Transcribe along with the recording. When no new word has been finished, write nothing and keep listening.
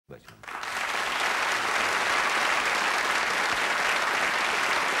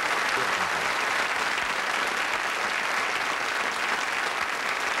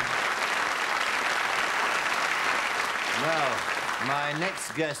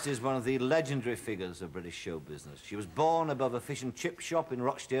next guest is one of the legendary figures of British show business. She was born above a fish and chip shop in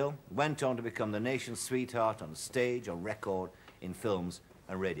Rochdale, went on to become the nation's sweetheart on stage, on record, in films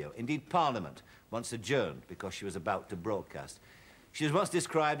and radio. Indeed, Parliament once adjourned because she was about to broadcast. She was once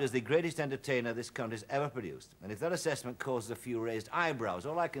described as the greatest entertainer this country's ever produced. And if that assessment causes a few raised eyebrows,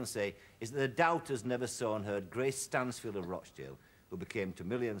 all I can say is that the doubters never saw and heard Grace Stansfield of Rochdale, who became to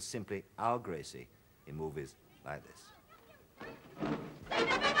millions simply our Gracie in movies like this.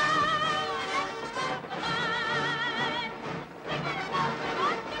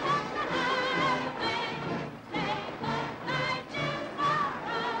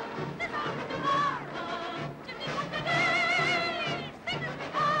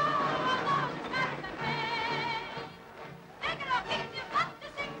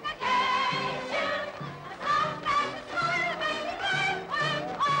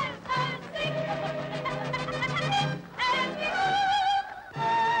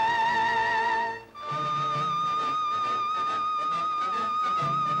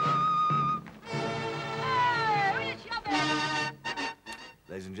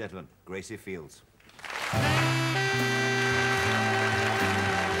 Ladies and gentlemen, Gracie Fields.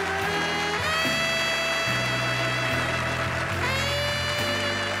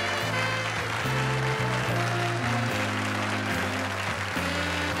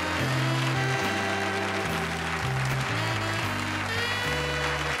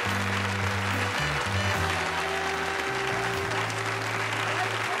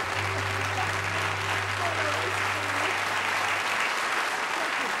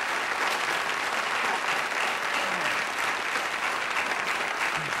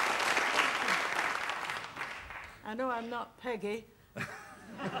 I know I'm not Peggy. You're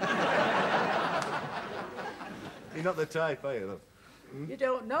not the type, are you? You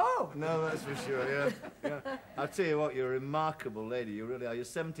don't know. No, that's for sure, yeah. I'll tell you what, you're a remarkable lady. You really are. You're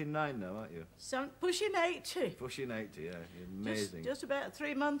 79 now, aren't you? Pushing 80. Pushing 80, yeah. You're amazing. Just about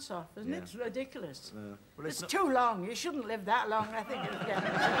 3 months off, isn't it? It's ridiculous. Well, it's too long. You shouldn't live that long, I think.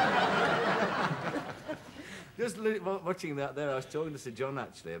 Just watching that there, I was talking to Sir John,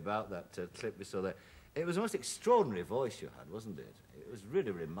 actually, about that clip we saw there. It was the most extraordinary voice you had, wasn't it? It was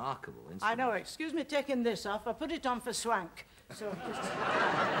really remarkable. I know. Excuse me taking this off. I put it on for swank. So just...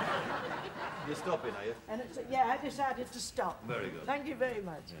 You're stopping, are you? And yeah, I decided to stop. Very good. Thank you very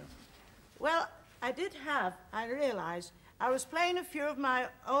much. Yeah. Well, I realized, I was playing a few of my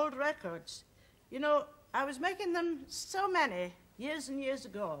old records. You know, I was making them so many years and years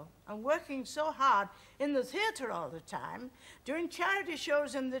ago, and working so hard in the theatre all the time, doing charity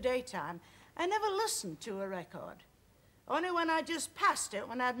shows in the daytime. I never listened to a record. Only when I just passed it,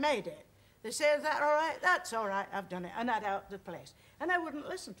 when I'd made it. They say, is that all right? That's all right, I've done it. And I'd out the place. And I wouldn't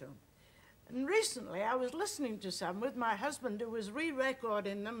listen to them. And recently, I was listening to some with my husband, who was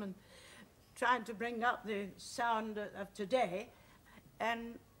re-recording them and trying to bring up the sound of today.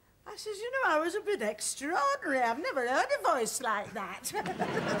 And I says, you know, I was a bit extraordinary. I've never heard a voice like that.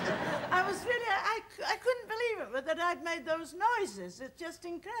 I was really, I couldn't believe it, but that I'd made those noises. It's just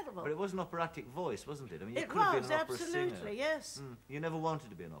incredible. But it was an operatic voice, wasn't it? I mean, you it could have been was, an opera singer. absolutely, yes. You never wanted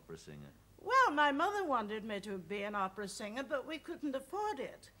to be an opera singer? Well, my mother wanted me to be an opera singer, but we couldn't afford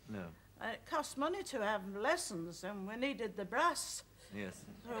it. No. It cost money to have lessons, and we needed the brass. Yes.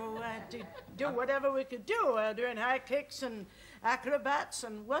 So to do whatever we could do, doing high kicks and acrobats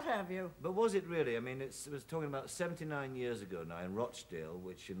and what have you. But was it really? I mean, it was talking about 79 years ago now in Rochdale,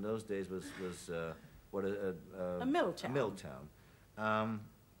 which in those days was what a mill town. A mill town.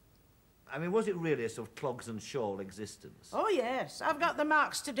 I mean, was it really a sort of clogs and shawl existence? Oh yes, I've got the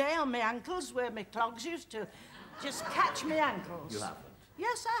marks today on my ankles where my clogs used to just catch my ankles. You haven't?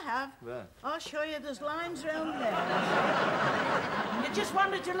 Yes, I have. Where? I'll show you. There's lines round there. You just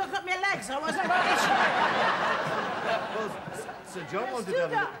wanted to look at my legs. I wasn't really sure. Well, Sir John wanted to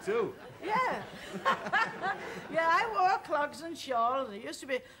have a look too. Yeah. Yeah, I wore clogs and shawls. It used to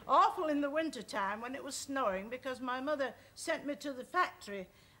be awful in the winter time when it was snowing because my mother sent me to the factory.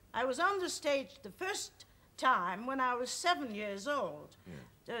 I was on the stage the first time when I was 7 years old,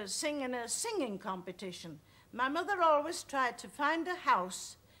 singing a singing competition. My mother always tried to find a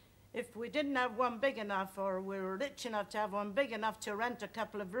house, if we didn't have one big enough or we were rich enough to have one big enough to rent a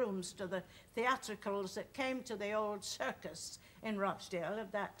couple of rooms to the theatricals that came to the old circus in Rochdale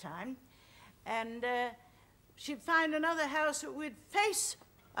at that time. And she'd find another house that would face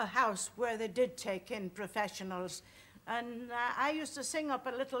a house where they did take in professionals. And I used to sing up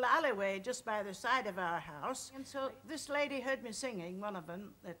a little alleyway just by the side of our house. And so this lady heard me singing, one of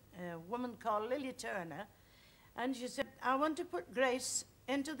them, a woman called Lily Turner. And she said, I want to put Grace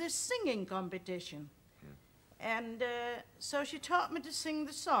into this singing competition. And so she taught me to sing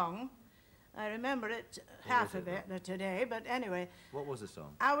the song. I remember it, half of it today, but anyway. What was the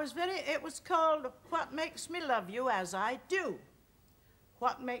song? It was called What Makes Me Love You As I Do.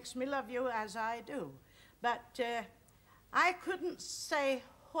 What Makes Me Love You As I Do. But I couldn't say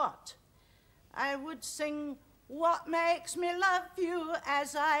what. I would sing, what makes me love you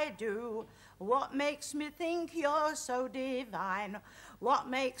as I do? What makes me think you're so divine? What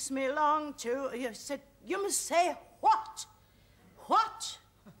makes me long to... You said, you must say, what? What?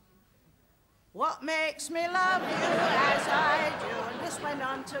 What makes me love you as I do? And this went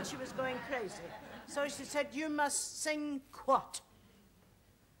on till she was going crazy. So she said, you must sing what?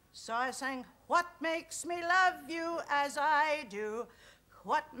 So I sang, what makes me love you as I do?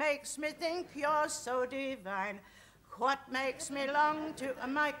 What makes me think you're so divine? What makes me long to...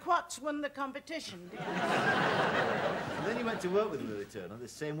 And my quats won the competition. And then you went to work with Lily Turner, the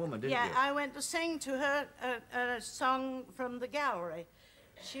same woman, didn't you? Yeah, I went to sing to her a song from the gallery.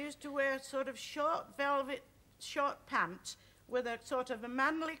 She used to wear sort of short velvet, short pants with a sort of a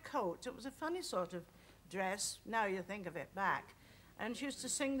manly coat. It was a funny sort of dress, now you think of it back. And she used to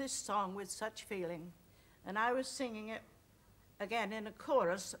sing this song with such feeling. And I was singing it, again, in a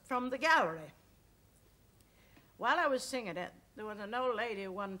chorus from the gallery. While I was singing it, there was an old lady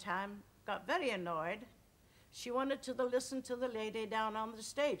one time, got very annoyed. She wanted to listen to the lady down on the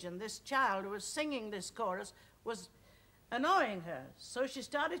stage, and this child who was singing this chorus was annoying her. So she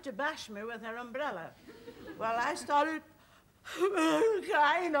started to bash me with her umbrella. Well, I started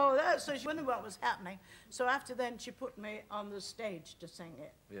crying over that, so she wondered what was happening. So after then, she put me on the stage to sing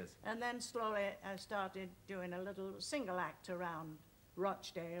it. Yes. And then slowly I started doing a little single act around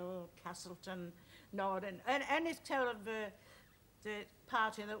Rochdale, Castleton, Norden, and any sort of the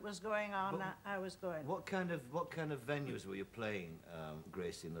party that was going on, I was going. What kind of venues were you playing,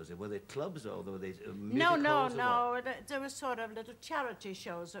 Gracie, in those days? Were they clubs or were they No. What? There were sort of little charity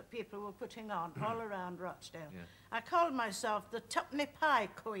shows that people were putting on all around Rochdale. Yeah. I called myself the Tuppenny Pie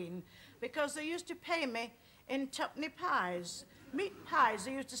Queen because they used to pay me in tuppenny pies. Meat pies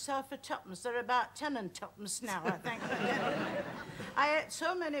they used to sell for tuppence. They're about 10 and tuppence now, I think. I ate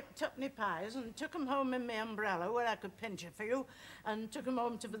so many tuppenny pies and took them home in my umbrella where I could pinch a few and took them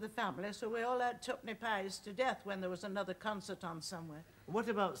home to the family. So we all had tuppenny pies to death when there was another concert on somewhere. What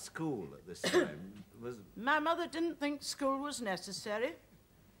about school at this time? My mother didn't think school was necessary.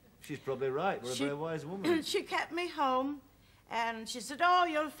 She's probably right. We're a very wise woman. She kept me home and she said, oh,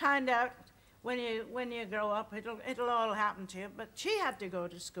 you'll find out when you grow up, it'll all happen to you. But she had to go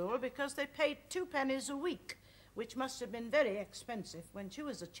to school because they paid 2 pennies a week, which must have been very expensive when she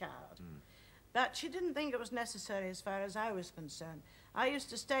was a child. But she didn't think it was necessary as far as I was concerned. I used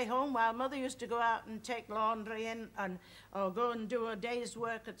to stay home while Mother used to go out and take laundry in or go and do a day's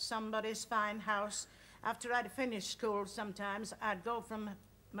work at somebody's fine house. After I'd finished school sometimes, I'd go from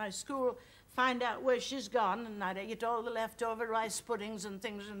my school, find out where she's gone, and I'd eat all the leftover rice puddings and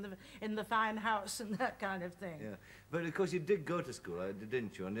things in the fine house and that kind of thing. Yeah, but of course you did go to school,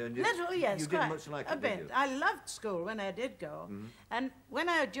 didn't you? And little, yes, you quite didn't much like a it, bit. did you? I loved school when I did go, and when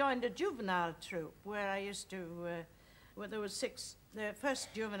I joined a juvenile troupe where I used to, well, there was 6. The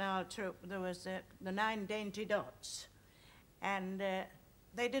first juvenile troupe there was the 9 Dainty Dots, and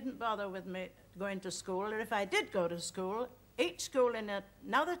they didn't bother with me going to school. Or if I did go to school, each school in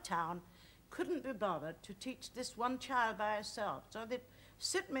another town couldn't be bothered to teach this one child by herself. So they'd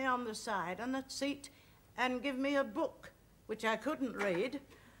sit me on the side on a seat and give me a book, which I couldn't read,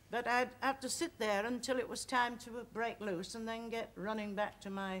 but I'd have to sit there until it was time to break loose and then get running back to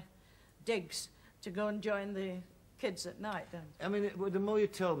my digs to go and join the kids at night. I mean, the more you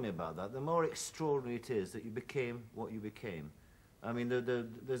tell me about that, the more extraordinary it is that you became what you became. I mean,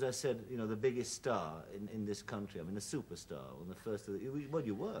 as I said, you know, the biggest star in this country, I mean, the superstar, and the first of well,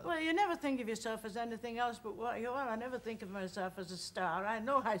 you were. Well, you never think of yourself as anything else but what you are. I never think of myself as a star. I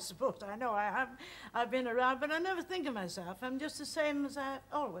know I suppose I know I have. I've been around, but I never think of myself. I'm just the same as I've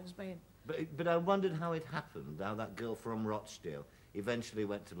always been. But I wondered how it happened, how that girl from Rochdale eventually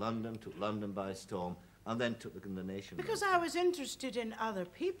went to London, took London by storm, and then took the nation. Because I was interested in other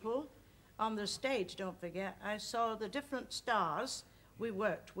people. On the stage, don't forget, I saw the different stars we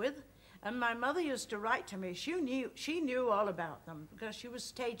worked with, and my mother used to write to me. She knew all about them because she was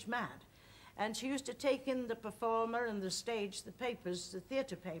stage mad, and she used to take in the performer and the stage, the papers, the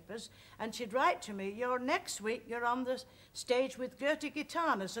theatre papers, and she'd write to me, next week you're on the stage with Gertie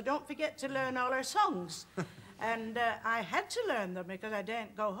Gitana, so don't forget to learn all her songs. And I had to learn them because I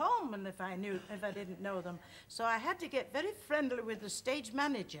didn't go home and if I didn't know them. So I had to get very friendly with the stage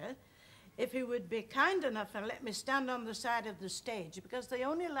manager if he would be kind enough and let me stand on the side of the stage, because they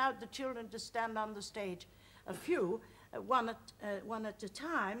only allowed the children to stand on the stage a few, one at a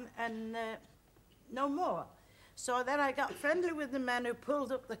time, and no more. So then I got friendly with the man who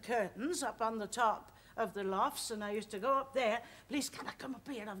pulled up the curtains up on the top of the lofts, and I used to go up there. Please, can I come up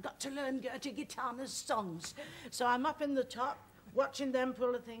here? I've got to learn Gertie Gitana's songs. So I'm up in the top, watching them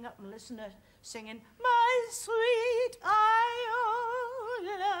pull the thing up and listen to singing, my sweet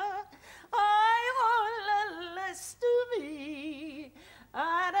Iola, Iola, less to me.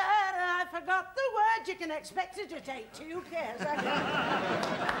 I forgot the words. You can expect it to take 2 cares.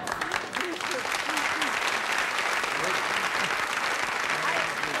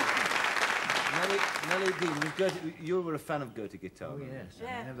 Nellie Dean, you were a fan of Gertie Gitana. Oh, yes,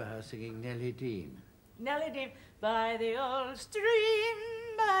 Yeah. I remember her singing Nellie Dean. Nellie Dean, by the old stream,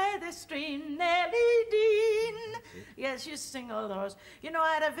 by the stream, Nellie Dean. Yes, you sing all those. You know,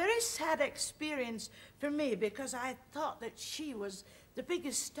 I had a very sad experience for me because I thought that she was the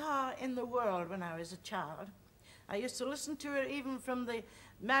biggest star in the world when I was a child. I used to listen to her even from the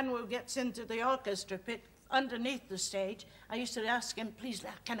man who gets into the orchestra pit underneath the stage. I used to ask him, please,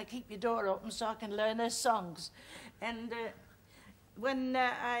 can I keep your door open so I can learn her songs? And when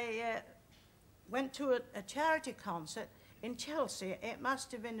I went to a charity concert in Chelsea, it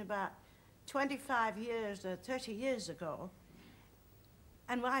must have been about 25 years or 30 years ago,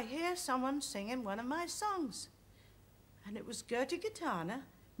 and I hear someone singing one of my songs. And it was Gertie Gitana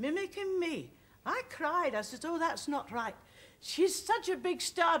mimicking me. I cried. I said, oh, that's not right. She's such a big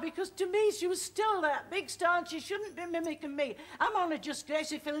star, because to me she was still that big star and she shouldn't be mimicking me. I'm only just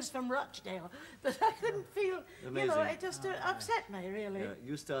Gracie Fields from Rochdale. But I couldn't feel, Amazing. you know, it just upset me, really. Yeah,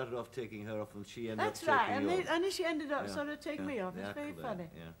 you started off taking her off and she ended That's up right, taking you off. and she ended up sort of taking me off. It's very funny.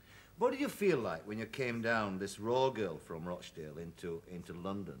 Yeah. What did you feel like when you came down, this raw girl from Rochdale, into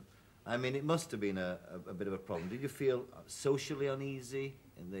London? I mean, it must have been a bit of a problem. Did you feel socially uneasy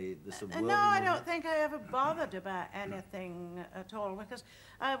in the sort of No, I don't think I ever bothered about anything at all, because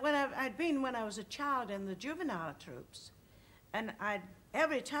I'd been when I was a child in the juvenile troops, and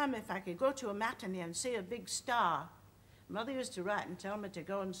every time if I could go to a matinee and see a big star, Mother used to write and tell me to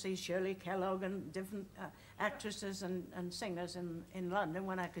go and see Shirley Kellogg and different actresses and singers in London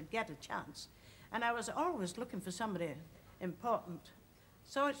when I could get a chance. And I was always looking for somebody important.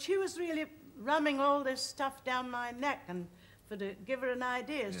 So she was really ramming all this stuff down my neck and to give her an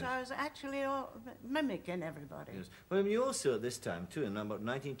idea. Yes. So I was actually mimicking everybody. Yes. Well, I mean, you also at this time, too, in about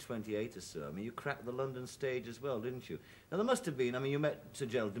 1928 or so, I mean, you cracked the London stage as well, didn't you? Now, there must have been, I mean, you met Sir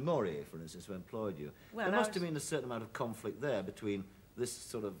Gerald du Maurier, for instance, who employed you. Well, there must have been a certain amount of conflict there between this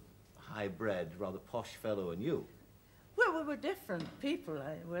sort of high-bred, rather posh fellow and you. Well, we were different people.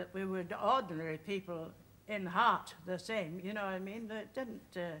 We were ordinary people in heart, the same, you know what I mean? But it didn't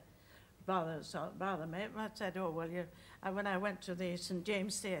bother me. I said, oh, well, when I went to the St.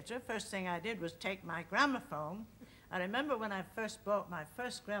 James Theatre, first thing I did was take my gramophone. I remember when I first bought my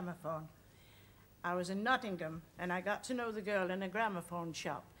first gramophone, I was in Nottingham, and I got to know the girl in a gramophone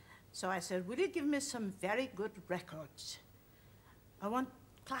shop. So I said, will you give me some very good records? I want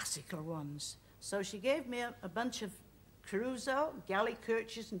classical ones. So she gave me a bunch of Caruso, Galley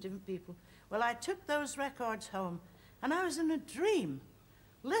Kirches, and different people. Well, I took those records home, and I was in a dream,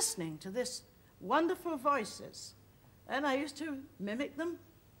 listening to this wonderful voices. And I used to mimic them.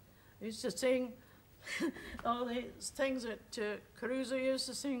 I used to sing all these things that Caruso used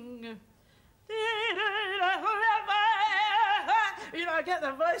to sing. You know, I get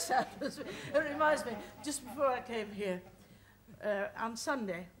the voice out. It reminds me, just before I came here, on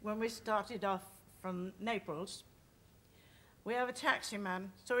Sunday, when we started off from Naples, we have a taxi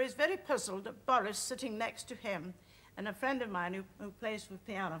man, so he's very puzzled at Boris sitting next to him, and a friend of mine who plays for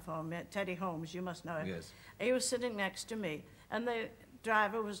piano for me, Teddy Holmes, you must know him. Yes. He was sitting next to me, and the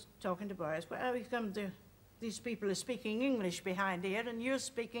driver was talking to Boris. Well, how come these people are speaking English behind here, and you're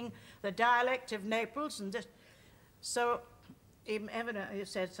speaking the dialect of Naples, and this. So he evidently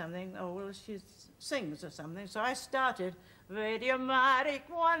said something, oh, well, she sings or something. So I started, Vedi amare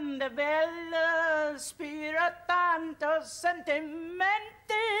quando bella, spira tanto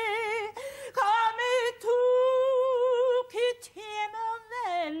sentimenti, come tu che tieni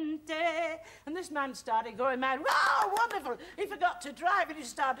mente. And this man started going mad. Wow, wonderful! He forgot to drive and he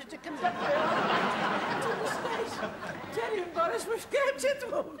started to conduct me to the station. Teddy and Boris were scared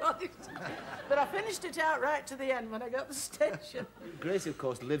to But I finished it out right to the end when I got the station. Gracie, of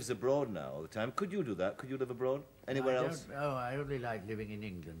course, lives abroad now all the time. Could you do that? Could you live abroad? Anywhere else? Oh, I only like living in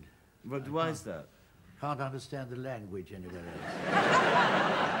England. But why is that? Can't understand the language anywhere else.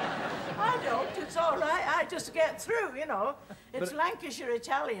 I don't. It's all right. I just get through, you know. It's Lancashire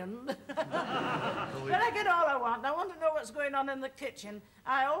Italian. But I get all I want. I want to know what's going on in the kitchen.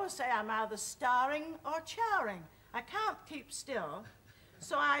 I always say I'm either starring or charring. I can't keep still.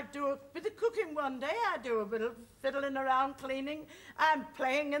 So I do a bit of cooking one day, I do a bit of fiddling around, cleaning, I'm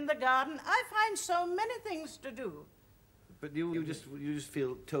playing in the garden. I find so many things to do. But you just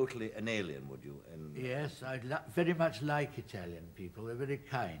feel totally an alien, would you? Yes, I very much like Italian people. They're very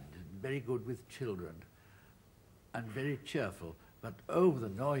kind, and very good with children, and very cheerful. But oh, the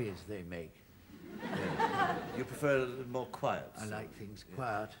noise they make. Yeah. You prefer a little more quiet? I like things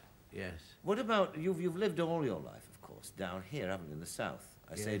quiet, yes. What about, you've lived all your life, of course, down here, haven't you, in the south?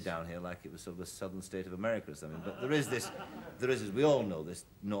 I say Yes. down here like it was sort of the southern state of America or something, but there is, as we all know, this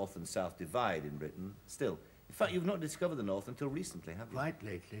north and south divide in Britain still. In fact, you've not discovered the north until recently, have you? Quite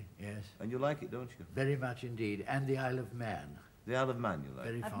lately, yes. And you like it, don't you? Very much indeed. And the Isle of Man. The Isle of Man, you like?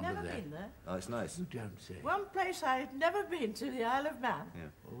 Very I've fond never of that. been there. Oh, it's nice. You don't say. One place I've never been to, the Isle of Man. Yeah,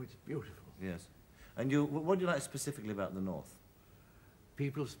 Oh, it's beautiful. yes. And what do you like specifically about the north?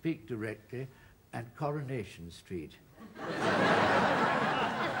 People speak directly, and Coronation Street.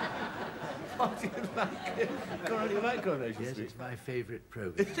 What do you like? You like Coronation Yes, Street? it's my favourite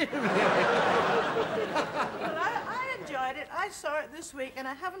programme. Well, I enjoyed it. I saw it this week, and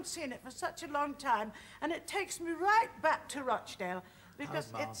I haven't seen it for such a long time. And it takes me right back to Rochdale, because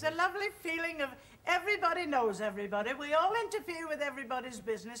it's a lovely feeling of everybody knows everybody. We all interfere with everybody's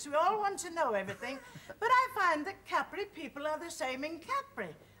business. We all want to know everything. But I find that Capri people are the same in Capri.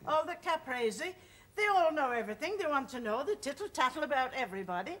 All the Caprese, they all know everything. They want to know. They tittle-tattle about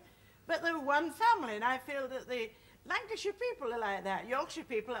everybody. But they're one family, and I feel that the Lancashire people are like that. Yorkshire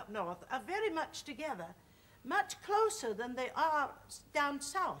people up north are very much together, much closer than they are down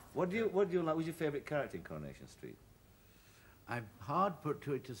south. What do you like? Who's your favourite character in Coronation Street? I'm hard put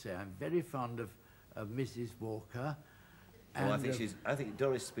to it to say. I'm very fond of Mrs. Walker. Oh, I think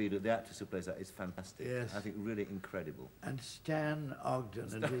Doris Speed, the actress who plays that, is fantastic. Yes. I think really incredible. And Stan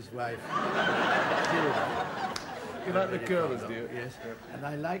Ogden and his wife. You like the curlers, do you? Yes. And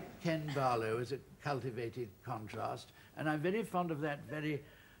I like Ken Barlow as a cultivated contrast. And I'm very fond of that very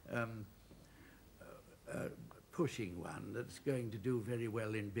pushing one that's going to do very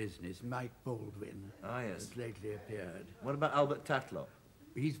well in business, Mike Baldwin. Ah, yes. Has lately appeared. What about Albert Tatlow?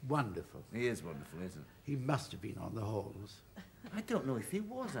 He's wonderful. He is wonderful, isn't He must have been on the halls. he? I don't know if he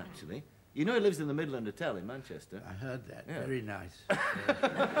was, actually. You know he lives in the Midland Hotel in Manchester. I heard that. Yeah. Very nice.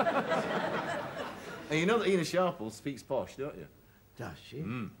 And you know that Ina Sharple speaks posh, don't you? Does she?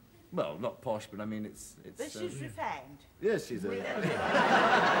 Mm. Well, not posh, but I mean, it's But she's refined. yes, she's a...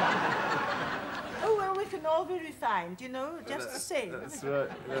 Oh, well, we can all be refined, you know, just the same. That's right.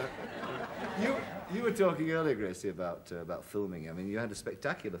 Yeah. You were talking earlier, Gracie, about filming. I mean, you had a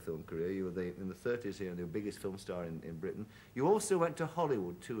spectacular film career. You were in the 30s here, the biggest film star in Britain. You also went to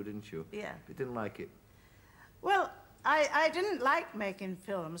Hollywood too, didn't you? Yeah. You didn't like it. Well, I didn't like making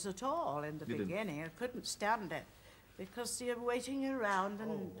films at all in the You didn't? beginning. I couldn't stand it because you're waiting around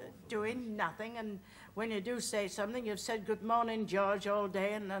and doing nothing. And when you do say something, you've said good morning, George, all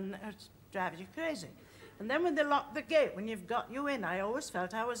day, and then it drives you crazy. And then when they lock the gate, when you've got you in, I always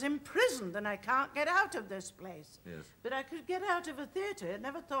felt I was imprisoned and I can't get out of this place. Yes. But I could get out of a theatre. I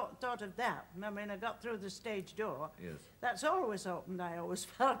never thought of that. I mean, I got through the stage door. Yes. That's always opened, I always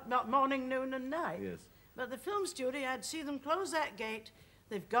felt, not morning, noon, and night. Yes. But the film studio, I'd see them close that gate.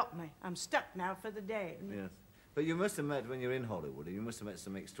 They've got me. I'm stuck now for the day. Yes. But you must have met, when you're in Hollywood, you must have met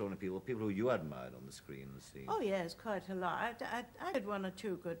some extraordinary people who you admired on the screen and the scene. Oh, yes, quite a lot. I did one or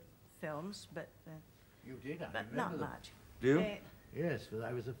two good films, but You did, I not remember them. much. Do you? Yes, but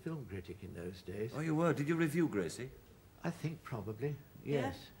I was a film critic in those days. Oh, you were. Did you review Gracie? I think probably, Yeah?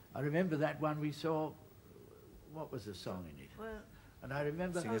 yes. I remember that one we saw. What was the song in it? Well, And I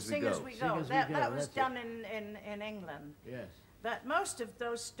remember... Sing As We Sing Go. As We Sing Go. As We That Go, was that's done in England. Yes. But most of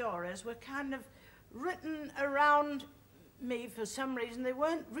those stories were kind of written around me for some reason. They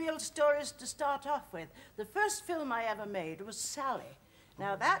weren't real stories to start off with. The first film I ever made was Sally.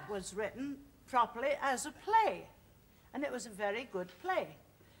 Now, that was written properly as a play, and it was a very good play.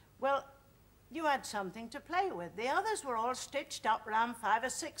 Well, you had something to play with. The others were all stitched up around 5 or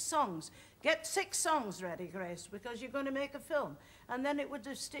 6 songs. Get 6 songs ready, Grace, because you're going to make a film. And then it would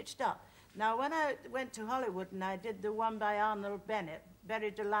have stitched up. Now, when I went to Hollywood and I did the one by Arnold Bennett,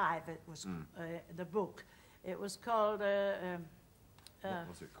 Buried Alive, it was the book. It was called... What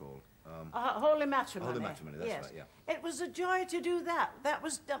was it called? Holy Matrimony. Holy Matrimony, that's yes. right, yeah. It was a joy to do that. That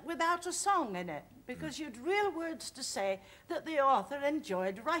was done without a song in it, because you'd real words to say that the author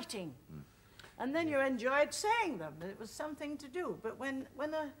enjoyed writing. And then you enjoyed saying them. It was something to do. But when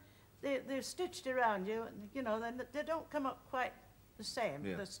a they're stitched around you, and, you know, they don't come up quite the same.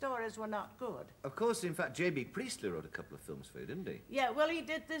 Yeah. The stories were not good. Of course, in fact, J.B. Priestley wrote a couple of films for you, didn't he? Yeah, well, he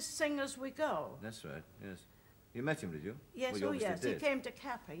did this Sing As We Go. That's right, yes. You met him, did you? Yes, well, you oh obviously yes, did. he came to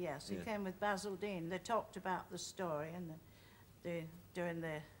Capra, yes. He Yeah. came with Basil Dean. They talked about the story and doing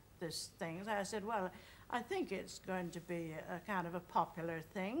this things. I said, well, I think it's going to be a kind of a popular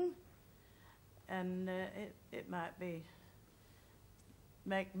thing, and it might be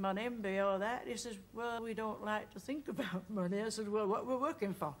make money and be all that. He says, well, we don't like to think about money. I said, well, what we're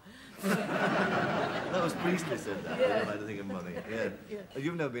working for. That was Priestley said that. Yeah. I don't think of money. Yeah. Yeah.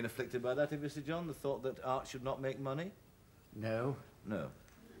 You've never been afflicted by that, have you, Sir John? The thought that art should not make money? No. No.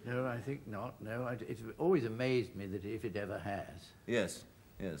 No, I think not. No, it's always amazed me that if it ever has. Yes,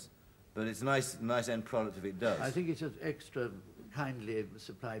 yes. But it's nice end product if it does. I think it's just extra kindly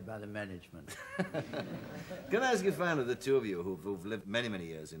supplied by the management. Can I ask you finally, the two of you who've lived many, many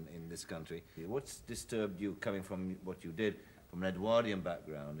years in this country, what's disturbed you coming from what you did, from an Edwardian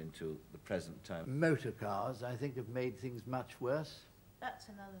background into the present time? Motor cars, I think, have made things much worse. That's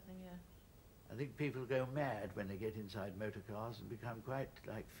another thing, yeah. I think people go mad when they get inside motor cars and become quite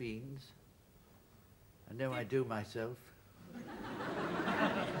like fiends. I know I do myself.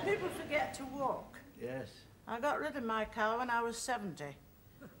 People forget to walk. Yes. I got rid of my car when I was 70. I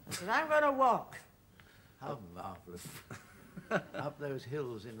said, I'm going to walk. How marvellous. Up those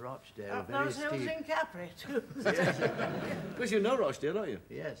hills in Rochdale, Up very those hills steep. in Capri, too. Because you know Rochdale, don't you?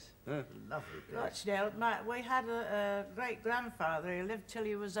 Yes. Yeah. Lovely place. Rochdale, we had a great-grandfather. He lived till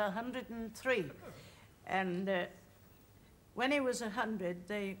he was 103. And when he was 100,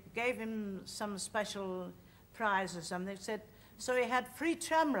 they gave him some special prize or something. They said, so he had free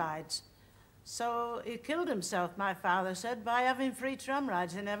tram rides. So he killed himself, my father said, by having free tram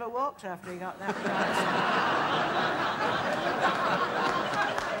rides. He never walked after he got that prize.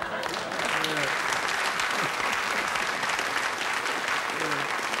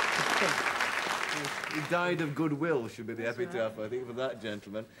 He died of goodwill, should be the epitaph, I think, for that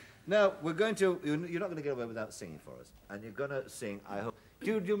gentleman. Now, we're going to... You're not going to get away without singing for us. And you're going to sing, I hope...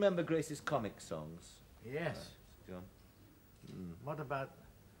 Do you remember Gracie's comic songs? Yes. John? What about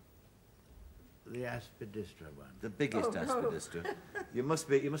the Aspidistra one? The biggest Oh, no. aspidistra. You must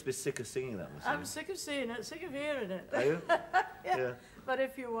be sick of singing that, must you? I'm sick of seeing it, sick of hearing it. Are you? Yeah. But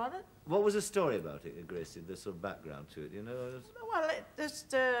if you want it. What was the story about it, Gracie, the sort of background to it, you know? Well, this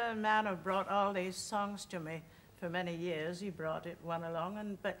man who brought all these songs to me for many years, he brought one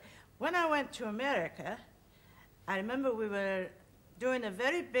along. But when I went to America, I remember we were doing a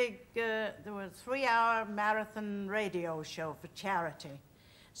very big, there was a 3-hour marathon radio show for charity.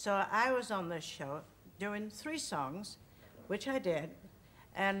 So I was on this show doing 3 songs, which I did.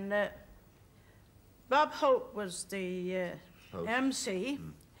 And Bob Hope was the MC.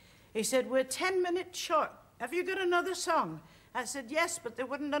 He said, we're 10 minutes short. Have you got another song? I said, yes, but they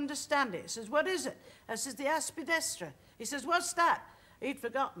wouldn't understand it. He says, what is it? I says, the Aspidistra. He says, what's that? He'd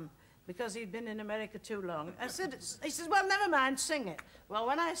forgotten because he'd been in America too long. I said, he says, well, never mind, sing it. Well,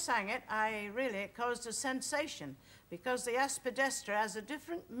 when I sang it, it caused a sensation because the Aspidistra has a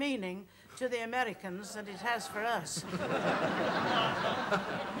different meaning to the Americans than it has for us.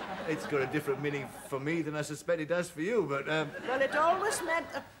 It's got a different meaning for me than I suspect it does for you, but... Well, it always meant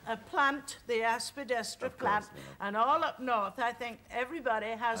a plant, the Aspidistra plant, and all up north, I think everybody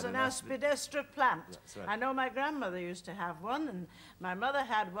has an Aspidistra plant. That's right. I know my grandmother used to have one, and my mother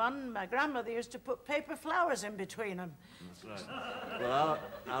had one. My grandmother used to put paper flowers in between them. That's right. Well,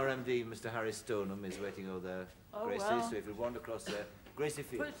 our MD, Mr. Harry Stoneham, is waiting over there, Oh, Gracie, well. so if you wander across there, Gracie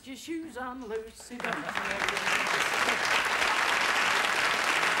Fields. Put your shoes on, Lucy.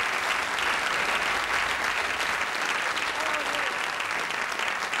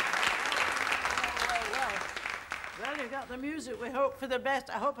 Well, you got the music. We hope for the best.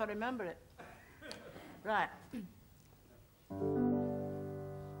 I hope I remember it. Right.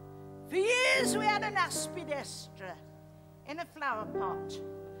 For years we had an Aspidistra in a flower pot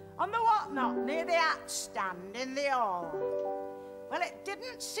on the whatnot near the hat stand in the hall. Well, it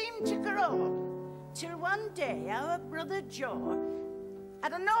didn't seem to grow till one day our brother Joe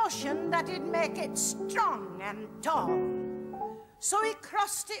had a notion that he'd make it strong and tall. So he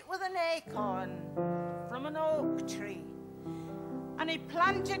crossed it with an acorn from an oak tree, and he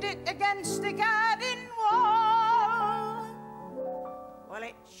planted it against the garden wall. Well,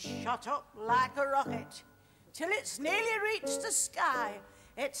 it shot up like a rocket till it's nearly reached the sky.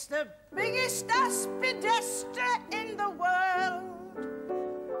 It's the biggest Aspidistra in the world.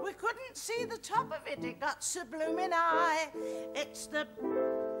 We couldn't see the top of it, it got so blooming high. It's the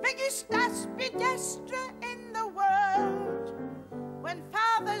biggest Aspidistra in the world. When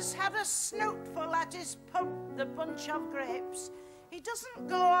Father father's had a snootful at his pub, the bunch of grapes. He doesn't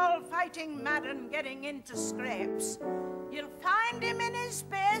go all fighting mad and getting into scrapes. You'll find him in his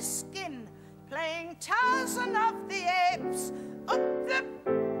bear skin, playing Tarzan of the Apes, up the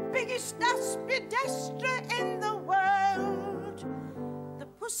biggest aspidestra in the world. The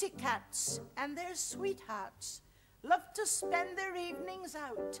pussycats and their sweethearts love to spend their evenings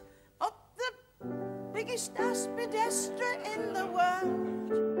out, up the biggest aspidestra in the world.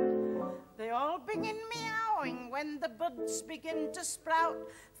 They all begin meowing when the buds begin to sprout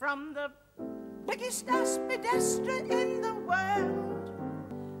from the biggest aspidestra in the world.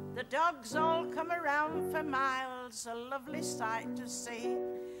 The dogs all come around for miles, a lovely sight to see.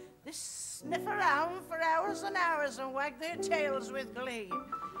 They sniff around for hours and hours and wag their tails with glee.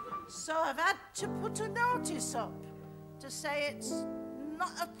 So I've had to put a notice up to say it's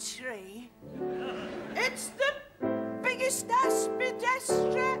not a tree. It's the biggest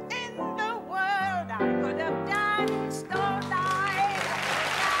aspidestra in the world. I could have danced all night.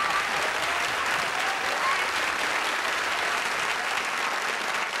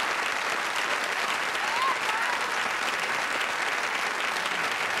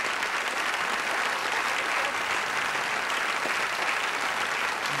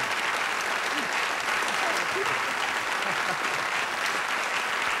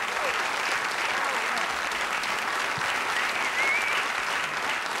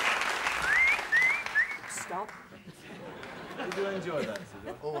 Did you enjoy that,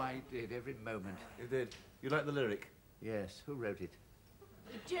 Sir? Oh, I did, every moment. You did. You like the lyric? Yes, who wrote it?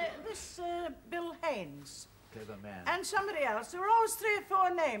 This Bill Haynes. Clever man. And somebody else. There were always 3 or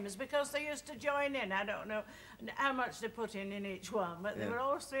 4 names because they used to join in. I don't know how much they put in each one, but there were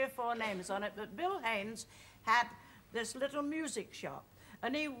always 3 or 4 names on it. But Bill Haynes had this little music shop,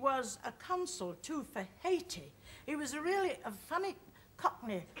 and he was a consul, too, for Haiti. He was a funny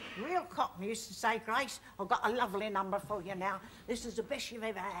Cockney, real Cockney. He used to say, Grace, I've got a lovely number for you now. This is the best you've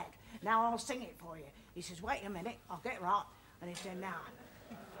ever had. Now I'll sing it for you. He says, wait a minute, I'll get right. And he said, now,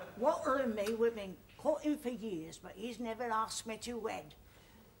 Walter and me, we've been courting for years, but he's never asked me to wed.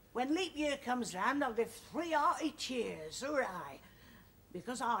 When leap year comes round, I'll give 3 hearty cheers, hooray.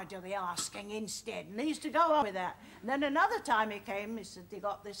 Because I do the asking instead. And he used to go on with that. And then another time he came, he said, they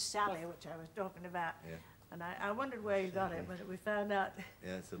got this Sally, which I was talking about. Yeah. And I wondered where he got it, but we found out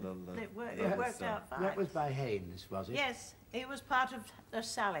yeah, it's a little, it worked out fine. That was by Haynes, was it? Yes, it was part of the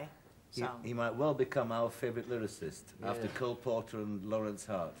Sally song. He might well become our favourite lyricist after Cole Porter and Lawrence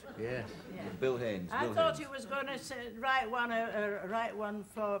Hart. Yes. Yeah. Bill Haynes. I thought he was going to write one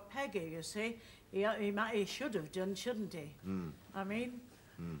for Peggy, you see. He should have done, shouldn't he? Mm. I mean,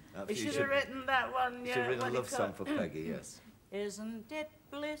 he should have written that one. He should have written a love song for Peggy, yes. Isn't it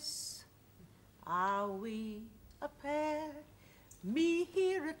bliss? Are we a pair? Me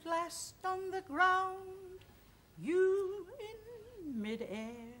here at last on the ground, you in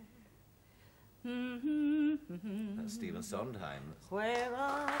midair. That's Stephen Sondheim. Where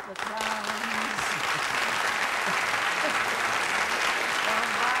are the clowns?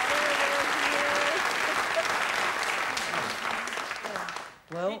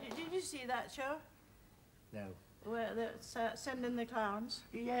 Well, did you see that show? No. Where they're sending the clowns?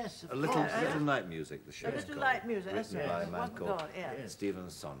 Yes, a little night music, the show. A little light music, that's written by a man called yes. Stephen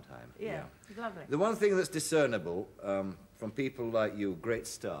Sondheim. Yeah, lovely. The one thing that's discernible from people like you, great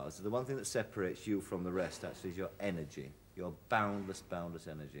stars, the one thing that separates you from the rest actually is your energy, your boundless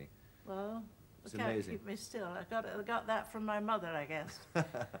energy. Well, it's can't amazing. Keep me still. I got that from my mother, I guess.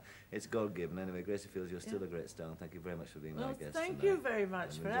 It's God-given. Anyway, Gracie Fields, you're still a great star, and thank you very much for being my guest thank tonight. you very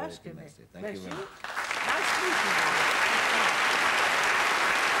much for asking me. Thank you very much. Nice meeting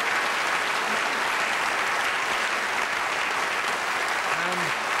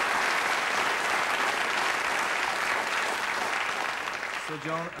you. So,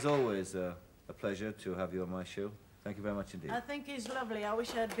 John, as always, a pleasure to have you on my show. Thank you very much indeed. I think he's lovely. I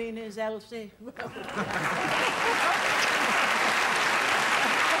wish I'd been his Elsie. I'm 6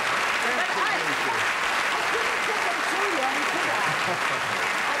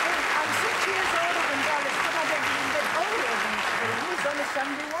 years older than Doris, but I've been a bit older than him. He's only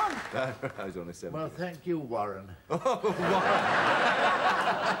 71. I was only 70. Well, thank you, Warren. Oh, Warren.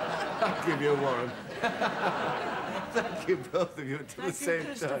 I'll give you a Warren. Thank you, both of you, till the same time.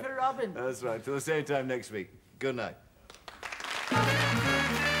 Christopher Robin. That's right, till the same time next week. Good night.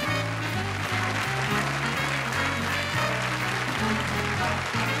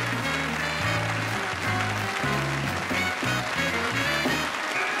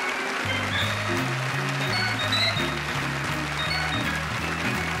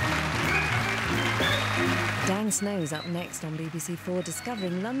 Ian Snow's up next on BBC4,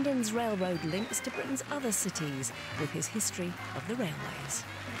 discovering London's railroad links to Britain's other cities with his history of the railways.